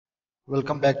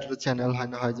Welcome back to the channel. Hi,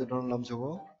 hi, Jadon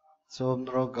Lamjogo. So,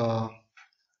 Mrok,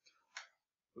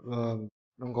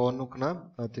 Nongo Nukna,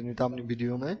 Tinitamni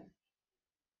video me.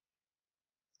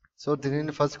 So,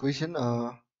 Tinin first question,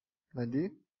 Nadi,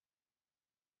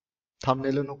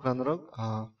 thumbnail Nukna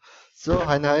Nrok. So,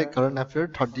 hi, current affair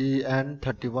 30 and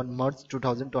 31 March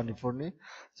 2024 ni.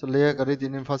 So, Leah Kari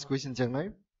Tinin first question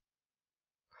Changnai.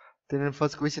 Tinin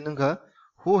first question Nunga,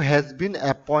 who has been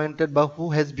appointed by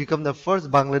who has become the first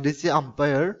Bangladeshi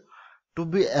umpire to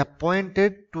be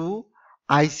appointed to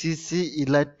ICC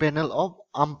elite panel of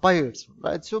umpires,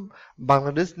 right? So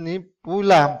Bangladesh ni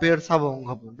pula umpires sabong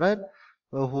kapun, right?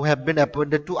 Who have been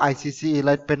appointed to ICC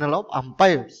elite panel of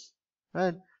umpires,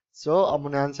 right? So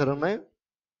amun answer may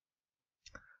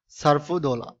Sarfu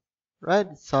Dola, right?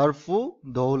 Sarfu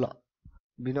Dola,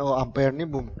 bino umpire ni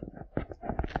boom.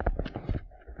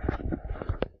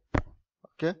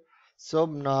 Okay. So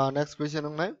next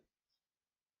question may.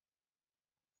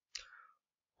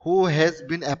 Who has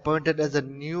been appointed as a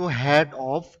new head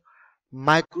of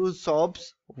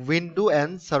Microsoft's Windows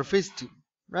and Surface team,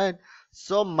 right?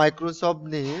 So Microsoft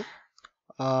ni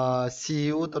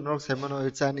CEO Tonok Semano,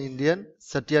 it's an Indian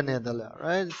Satya Nadella,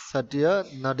 right? Satya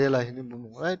Nadella hini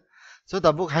bumu, right? So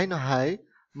tabuk hai no hai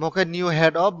moka new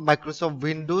head of Microsoft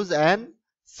Windows and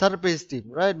Surface team,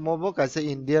 right? Mobo kaise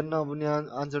Indian na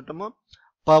bunya answer tamo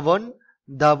Pavan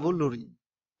Davuluri,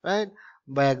 right?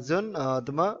 By একজন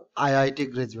তোমার IIT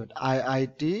graduate,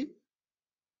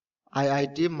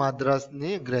 IIT Madras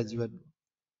ni graduate,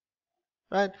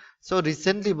 right? So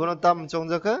recently bono tam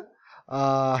chongjaka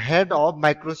head of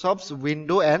Microsoft's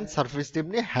Windows and Surface team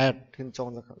ni head hin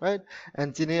chongjaka, right?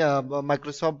 And chini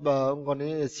Microsoft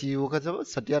ngoni CEO ka jab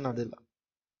Satya Nadella.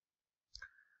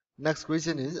 Next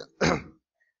question is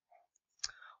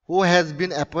who has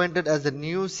been appointed as the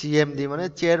new CMD, mane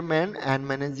chairman and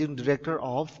managing director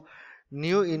of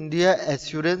New India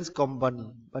Assurance Company,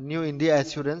 New India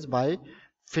Assurance by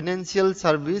Financial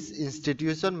Service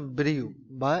Institution Bureau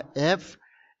by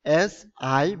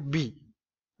FSIB,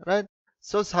 right?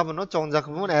 So Sabano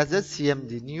Chongjakmun as a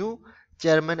CMD, new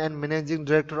chairman and managing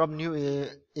director of New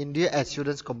India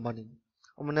Assurance Company.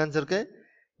 Answer ke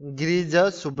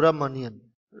Girija Subramanian,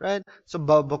 right? So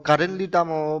currently tam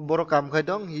boro kam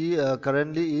khaitong he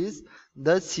currently is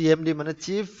the CMD, mane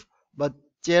chief but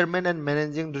chairman and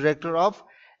managing director of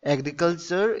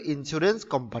Agriculture Insurance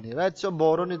Company, right? So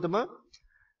boro ni tama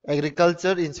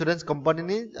Agriculture Insurance Company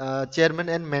ni chairman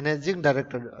and managing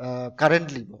director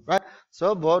currently, right?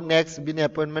 So bo next been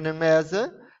appointment as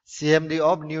a CMD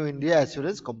of New India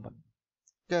Assurance Company.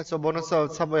 Okay, so bonus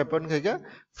sub appoint kaya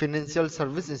Financial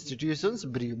Service Institutions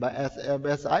Bureau by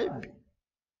FSIB.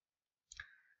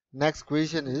 Next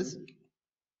question is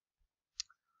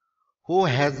who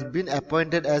has been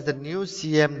appointed as the new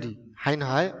CMD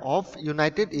High of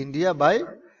United India by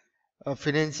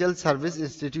Financial Service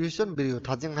Institution Bureau.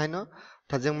 Thajing Haino,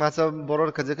 Thajing Masa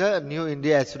Boror Kajaka, New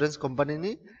India Assurance Company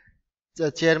ni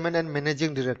chairman and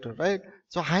managing director, right?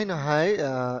 So Haino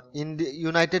High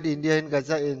United India in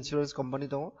Gaza Insurance Company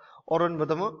to Oron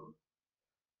Batamo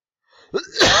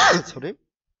sorry.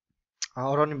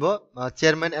 Oron bo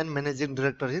chairman and managing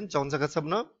director in Chonjaka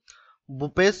Sabno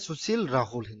Bupesh Sushil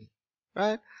Rahul hin,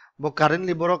 right? Bo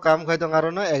currently boro kam khaitong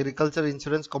arona Agriculture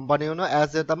Insurance Company ono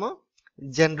as a tamo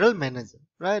general manager,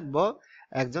 right? Bo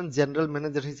একজন general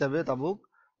manager হিসাবে তাবুক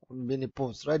বিনি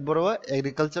post, right? বড়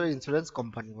Agriculture Insurance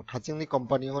Company ও থাচিংনি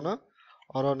company হনো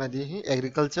অরনা দিহি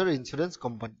Agriculture Insurance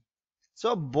Company. So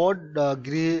board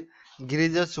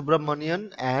Girija Subramanian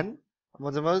and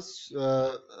মজামাস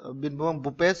বিনবং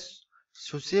Bupesh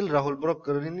Sushil Rahul boro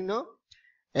করিনি no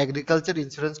Agriculture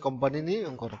Insurance Company ni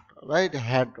ongkor, right?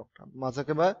 Head doctor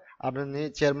masake ba apni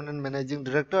chairman and managing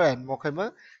director and mokai ba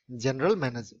general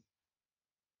manager.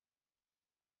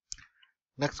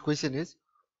 Next question is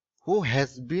who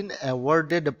has been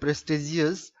awarded the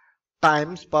prestigious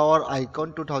Times Power Icon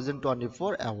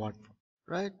 2024 award,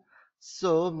 right?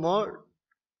 So more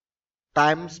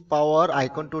Times Power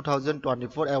Icon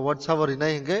 2024 award savarina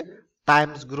hinge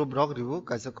Times Group rock review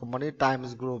kaisa company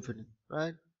Times Group in,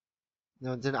 right?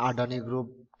 Then Adani Group,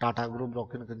 Tata Group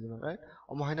rock in consumer, right?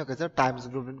 Omohina kaisa Times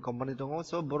Group in company tongo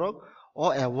so borok o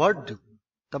award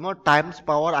tamo Times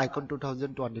Power Icon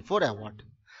 2024 award.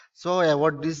 So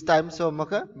award this time so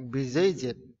maka Vijay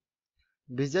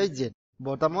Jain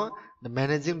botamo the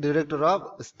managing director of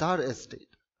Star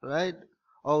Estate, right?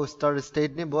 Oh Star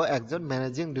Estate ni bo ekjon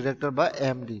managing director ba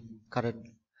MD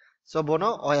currently. So bono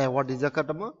o award is a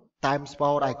katamo Times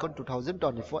Power Icon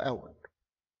 2024 award.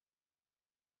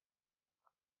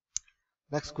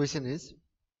 Next question is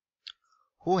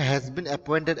who has been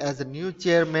appointed as the new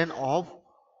chairman of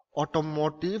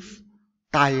Automotive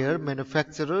Tire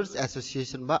Manufacturers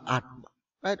Association ba ATMA,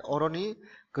 right? Oroni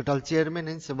ketal chairman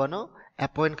in sebano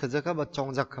appoint khajaka ba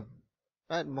chongjak,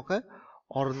 right? Moka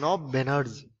Orno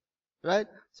Banerjee, right?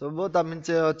 So both amin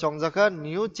chongjaka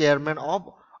new chairman of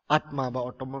ATMA ba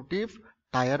Automotive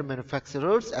Tire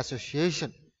Manufacturers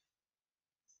Association.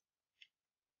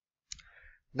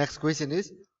 Next question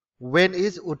is, when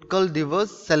is Utkal Divas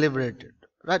celebrated?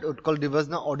 Right, Utkal Divas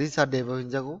na Odisha Deva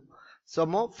hinjago. So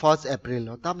mo 1st April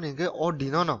no. Tam ninge o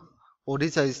dino no.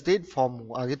 Odisha state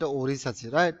form age to Orissa chi,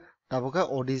 right?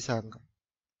 Taboka Odisha anga.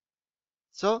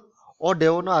 So o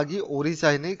devo no agi Orissa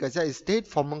ini kaisa state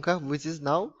form ka which is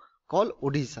now called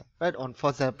Odisha, right? On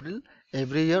 1st April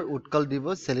every year Utkal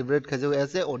Divas celebrate kajo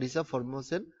as a Odisha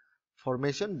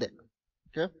formation day.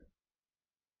 Okay.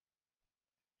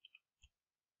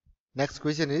 Next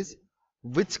question is,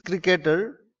 which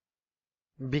cricketer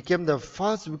became the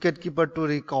first wicketkeeper to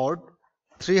record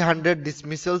 300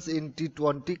 dismissals in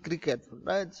T20 cricket?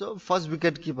 Right, so first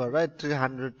wicketkeeper, right?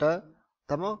 300 ta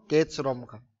tamo catch rom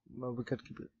ka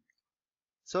wicketkeeper.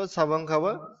 So sabang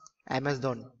khawa MS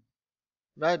Dhoni,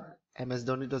 right? MS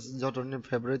Dhoni to jotoni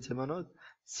favorite chemano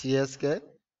CSK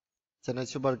Chennai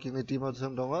Super King team of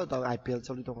some donga ta IPL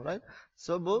choli donga, right?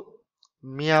 So bo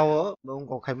Miao bong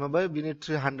ko khaima ba bini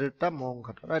 300 ta mong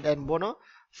kata, right? And bono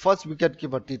first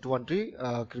wicketkeeper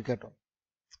T20 cricket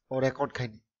or record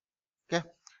khaini. Okay,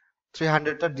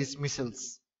 300 ta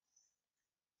dismissals.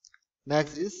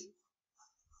 Next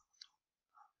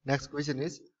question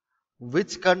is,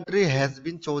 which country has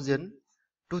been chosen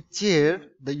to chair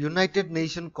the United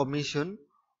Nations Commission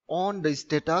on the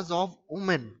Status of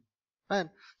Women? Right.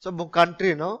 So bo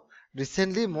country no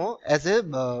recently mo as a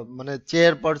mane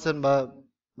chairperson ba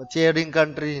chairing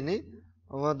country ini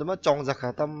tama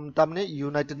chongjaka tamne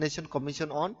United Nations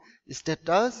Commission on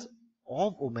Status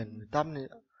of Women tamne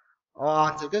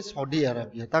answer ke Saudi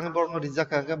Arabia tang borno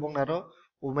rijaka ke bongnaro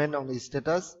women on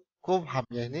status খুব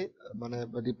হামিয়া ini mane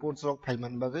reports rok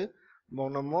phaiman bage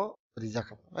bongnamo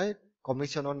rijaka, right?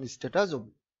 Commission on Status of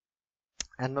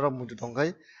another mutu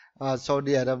tongkai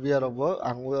Saudi Arabia robo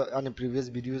ang previous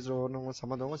videos ro no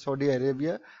sama dong Saudi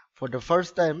Arabia for the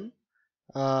first time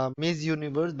Miss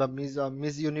Universe ba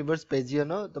Miss Universe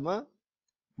pageant tama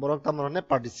borok tamone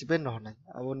participate no nai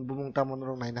abon bumung tamon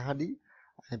rong nai na hadi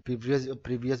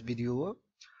previous video.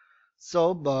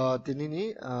 So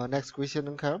tinini next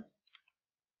question ka,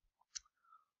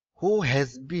 who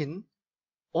has been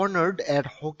honored at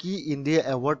Hockey India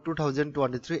Award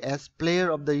 2023 as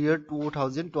Player of the Year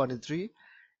 2023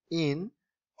 in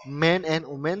men and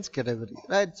women's category,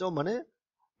 right? So mane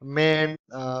men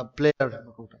player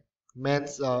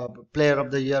men's player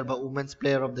of the year but women's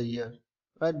player of the year,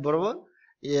 right? Borobar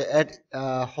at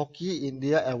Hockey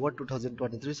India Award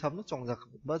 2023 sabno chongjak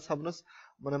but sabno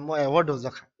mane mo award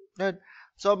hojak, right?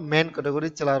 So men category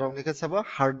chala rong ni ka saba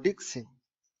Hardik Singh,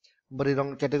 bari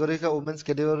rong category ka women's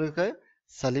category ka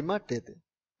Salima Tete,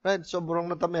 right? So borong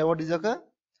na tam award dijaka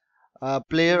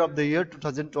Player of the Year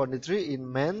 2023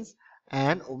 in men's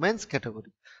and women's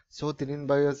category. So tinin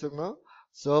bagasung no.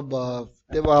 So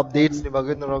teba updates ni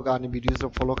bagai naro gani videos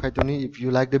of follow kaitoni. If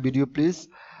you like the video, please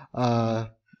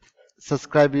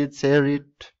subscribe it, share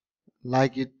it,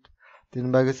 like it.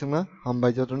 Tinin bagasung na ham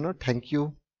bagai jotono. Thank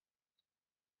you.